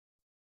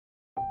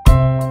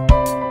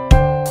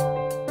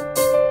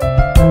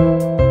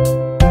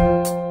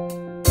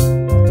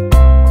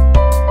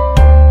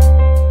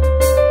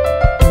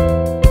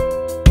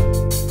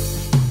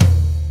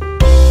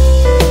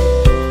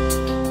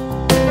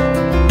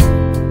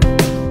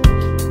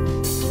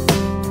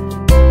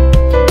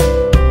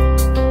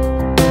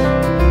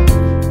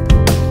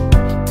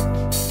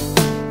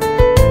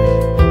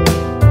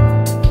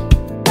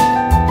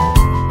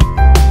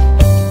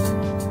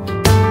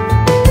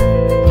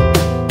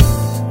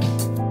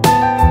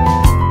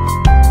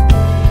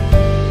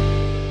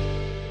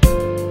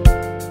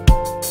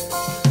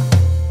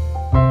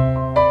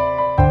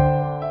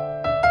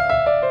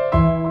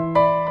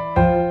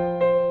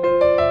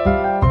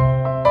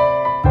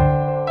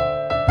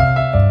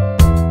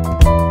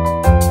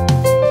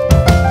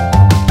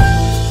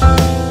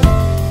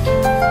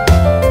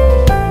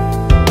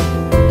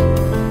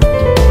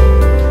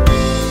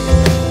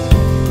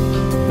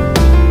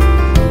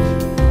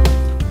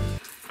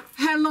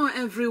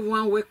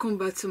Welcome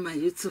back to my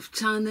YouTube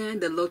channel,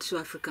 The Lord Show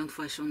African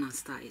Fashion and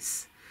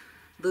Styles.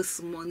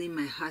 This morning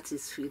my heart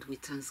is filled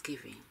with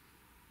thanksgiving.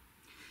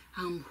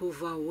 I'm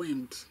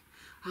overwhelmed.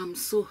 I'm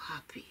so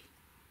happy.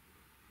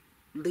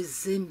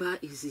 December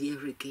is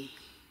here again.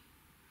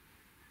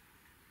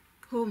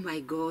 Oh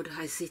my God,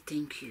 I say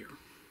thank you.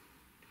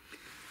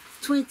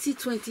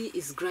 2020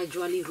 is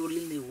gradually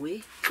rolling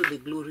away to the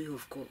glory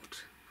of God.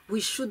 We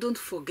shouldn't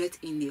forget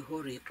in a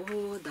hurry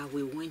all that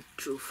we went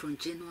through from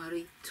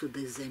January to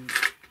December.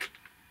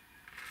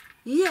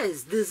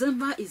 Yes,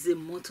 December is a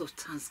month of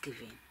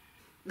thanksgiving.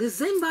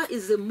 December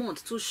is a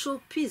month to show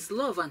peace,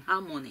 love, and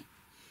harmony.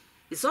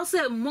 It's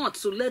also a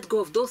month to let go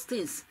of those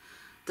things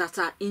that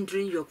are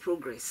hindering your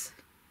progress.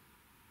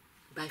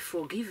 By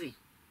forgiving,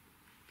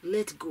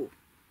 let go,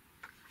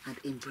 and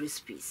embrace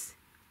peace.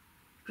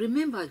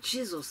 Remember,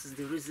 Jesus is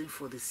the reason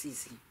for the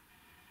season.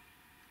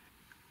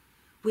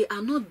 We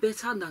are not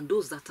better than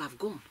those that have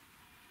gone.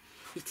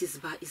 It is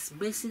by His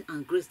mercy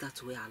and grace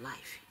that we are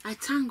alive. I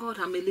thank God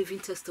I'm a living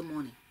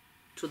testimony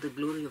to the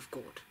glory of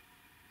God.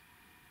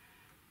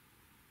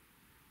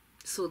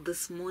 So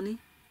this morning,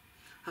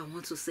 I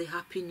want to say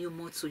Happy New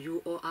Month to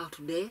you all out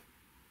there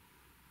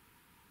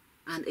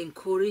and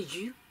encourage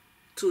you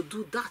to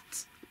do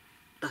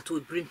that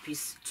will bring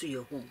peace to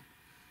your home.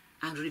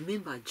 And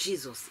remember,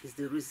 Jesus is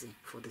the reason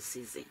for the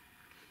season.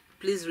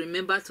 Please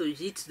remember to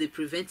hit the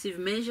preventive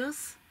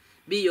measures.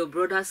 Be your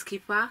brother's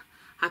keeper.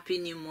 Happy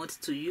New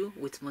Month to you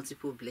with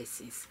multiple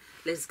blessings.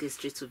 Let's get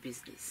straight to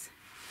business.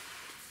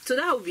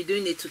 Today I'll be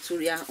doing a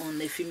tutorial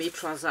on a female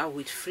trouser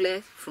with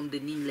flare from the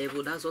knee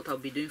level. That's what I'll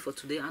be doing for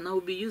today, and I'll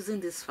be using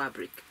this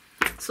fabric.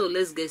 So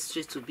let's get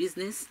straight to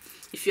business.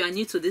 If you are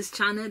new to this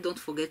channel, don't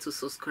forget to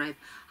subscribe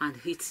and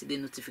hit the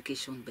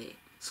notification bell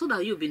so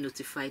that you'll be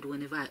notified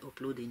whenever I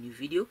upload a new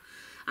video.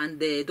 And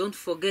don't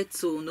forget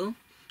to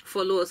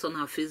follow us on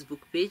our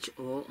Facebook page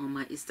or on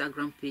my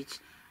Instagram page,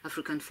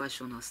 African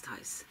Fashion and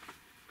Styles.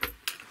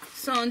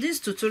 So on this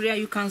tutorial,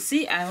 you can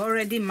see I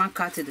already marked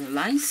out the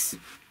lines.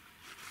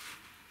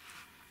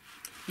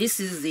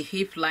 This is the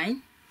hip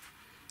line,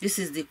 this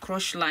is the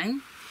crotch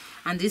line,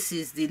 and this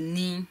is the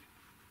knee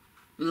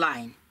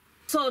line.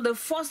 So the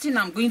first thing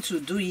I'm going to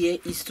do here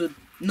is to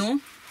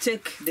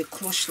take the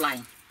crotch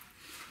line.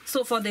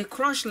 So for the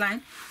crotch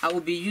line, I will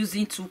be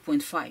using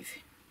 2.5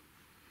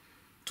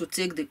 to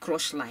take the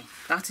crotch line.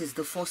 That is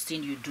the first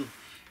thing you do.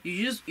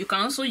 You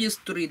can also use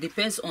 3,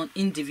 depends on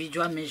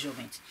individual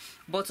measurement.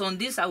 But on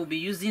this, I will be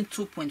using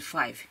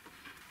 2.5.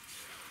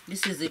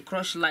 This is the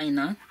crotch line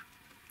now.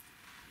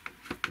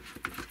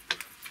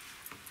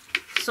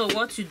 So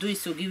what you do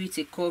is to give it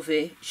a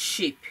curve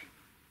shape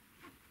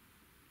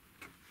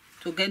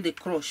to get the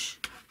crotch.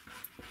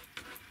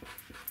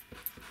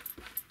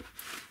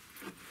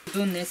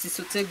 Do next is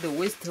to take the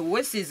waist. The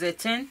waist is a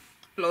 10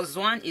 plus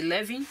 1,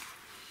 11.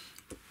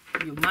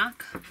 You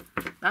mark.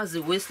 That's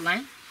the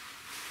waistline.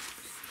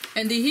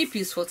 And the hip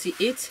is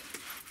 48.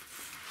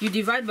 You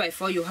divide by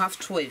 4, you have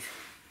 12.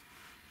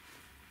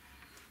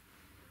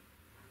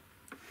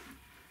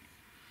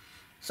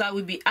 So I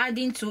will be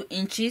adding 2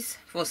 inches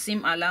for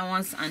seam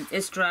allowance and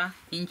extra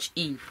inch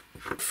in.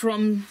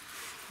 From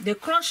the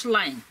crotch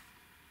line,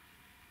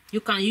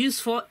 you can use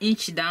 4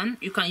 inch down,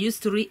 you can use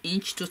 3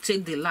 inch to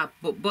take the lap,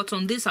 but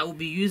on this I will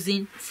be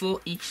using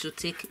 4 inch to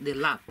take the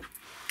lap.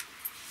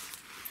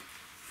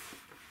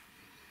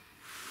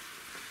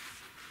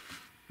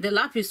 The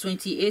lap is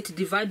 28,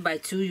 divide by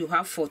 2, you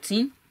have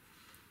 14,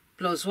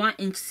 plus 1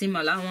 inch seam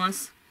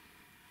allowance.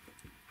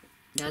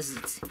 That's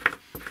it.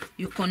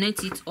 You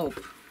connect it up.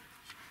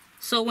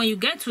 So when you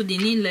get to the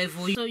knee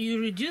level, so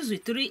you reduce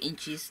with 3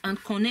 inches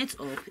and connect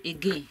up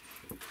again.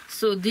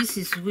 So this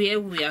is where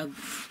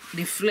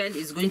the flare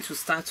is going to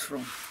start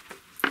from.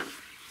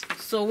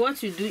 So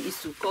what you do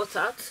is to cut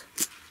out.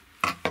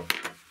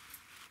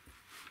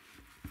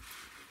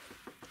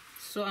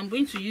 So I'm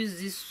going to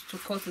use this to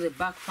cut the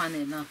back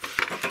panel now.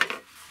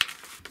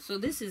 So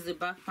this is the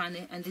back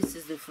panel and this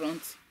is the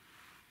front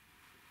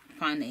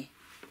panel.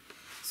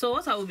 So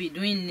what I will be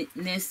doing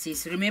next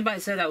is, remember I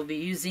said I will be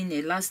using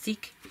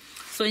elastic.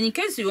 So in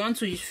case you want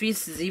to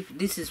fix zip,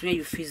 this is where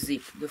you fix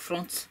zip, the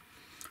front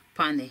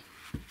panel.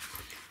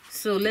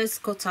 So let's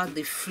cut out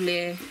the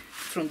flare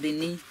from the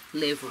knee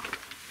level.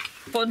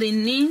 For the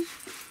knee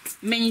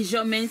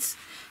measurements,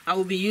 I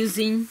will be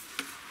using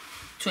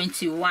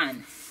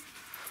 21.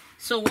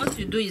 So what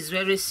you do is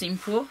very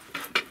simple.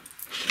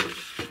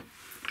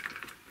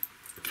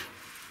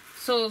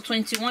 So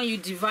 21 you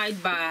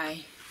divide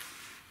by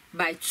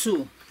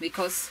 2,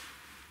 because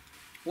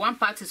one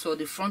part is for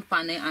the front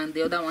panel and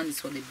the other one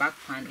is for the back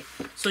panel.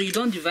 So you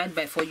don't divide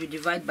by 4, you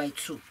divide by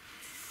 2.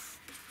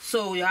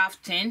 So you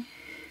have 10.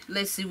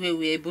 Let's see where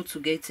we're able to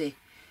get a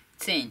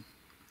 10.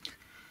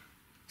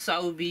 So I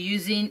will be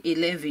using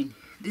 11.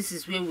 This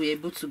is where we're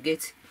able to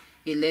get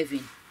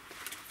 11.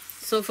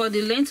 So for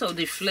the length of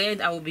the flare,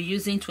 I will be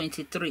using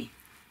 23.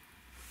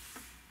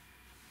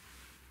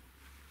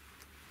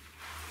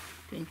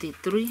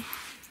 23.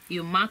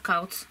 You mark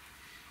out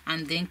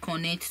and then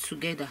connect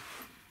together.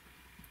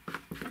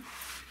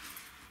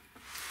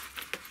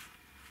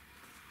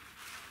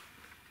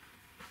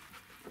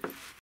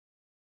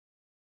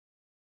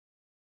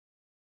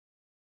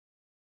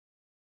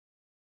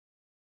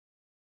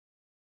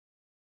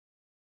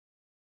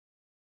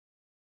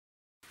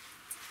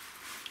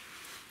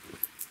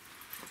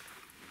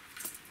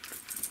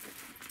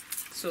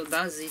 So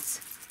that's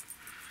it,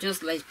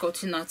 just like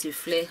cutting out a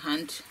flare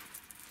hand.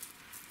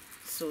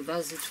 So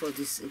that's it for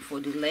this,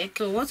 for the leg.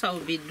 So what I will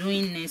be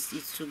doing next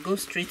is to go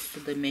straight to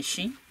the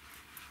machine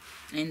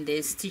and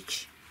then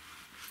stitch.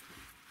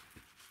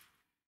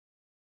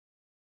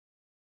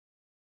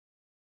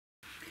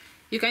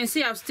 You can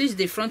see I've stitched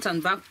the front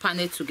and back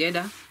panel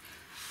together.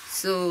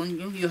 So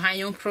you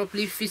iron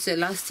properly, fix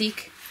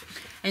elastic.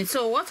 And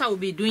so what I will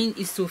be doing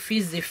is to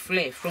fix the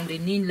flare from the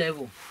knee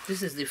level.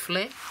 This is the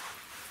flare.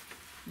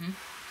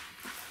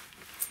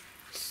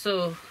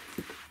 So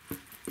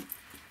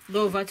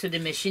go over to the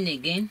machine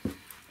again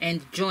and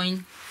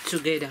join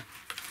together.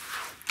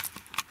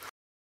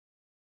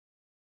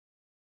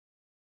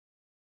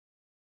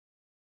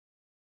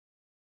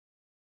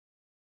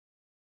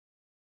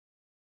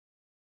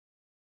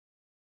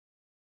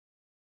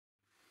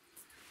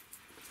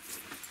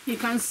 You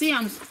can see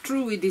I'm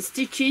through with the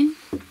stitching.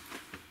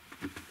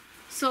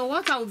 So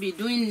what I will be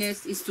doing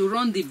next is to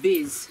run the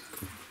base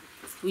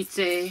with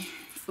a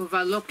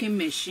overlocking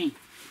machine.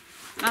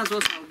 That's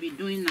what I'll be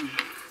doing now,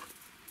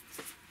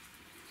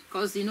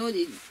 because you know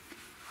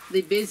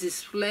the base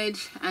is flared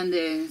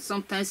and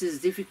sometimes it's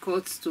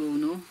difficult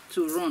to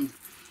to run.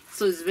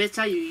 So it's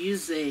better you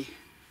use a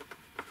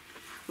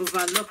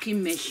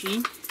overlocking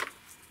machine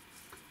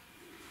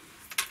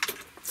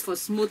for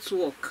smooth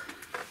work.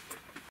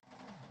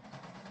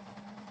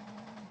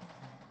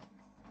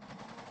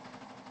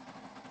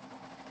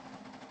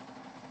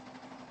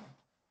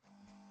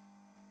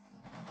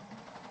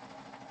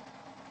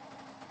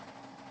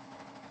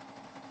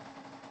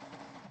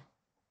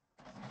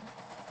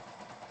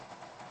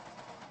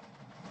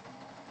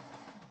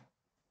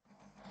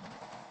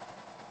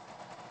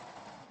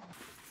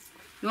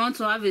 You want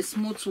to have a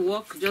smooth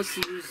work, just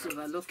use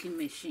overlocking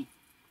machine.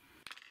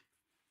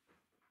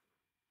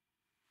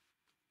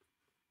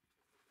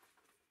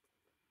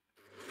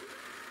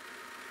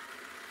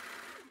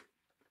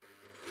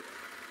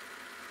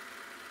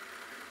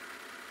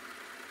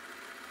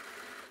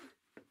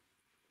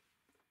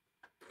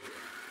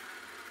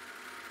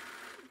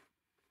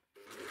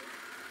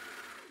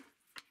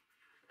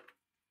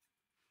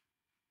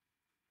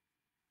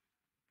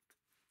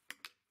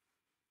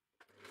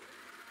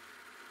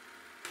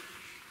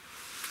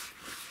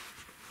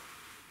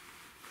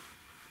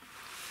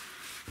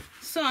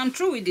 So I'm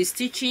through with the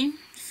stitching.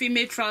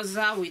 Female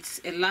trouser with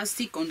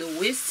elastic on the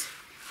waist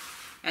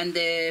and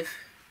the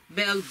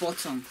bell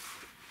bottom.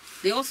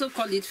 They also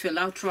call it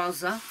fell-out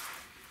trouser.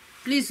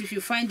 Please, if you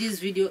find this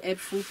video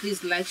helpful,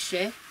 please like,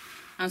 share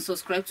and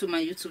subscribe to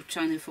my YouTube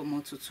channel for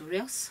more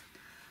tutorials.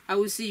 I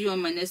will see you on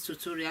my next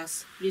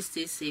tutorials. Please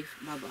stay safe.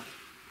 Bye bye.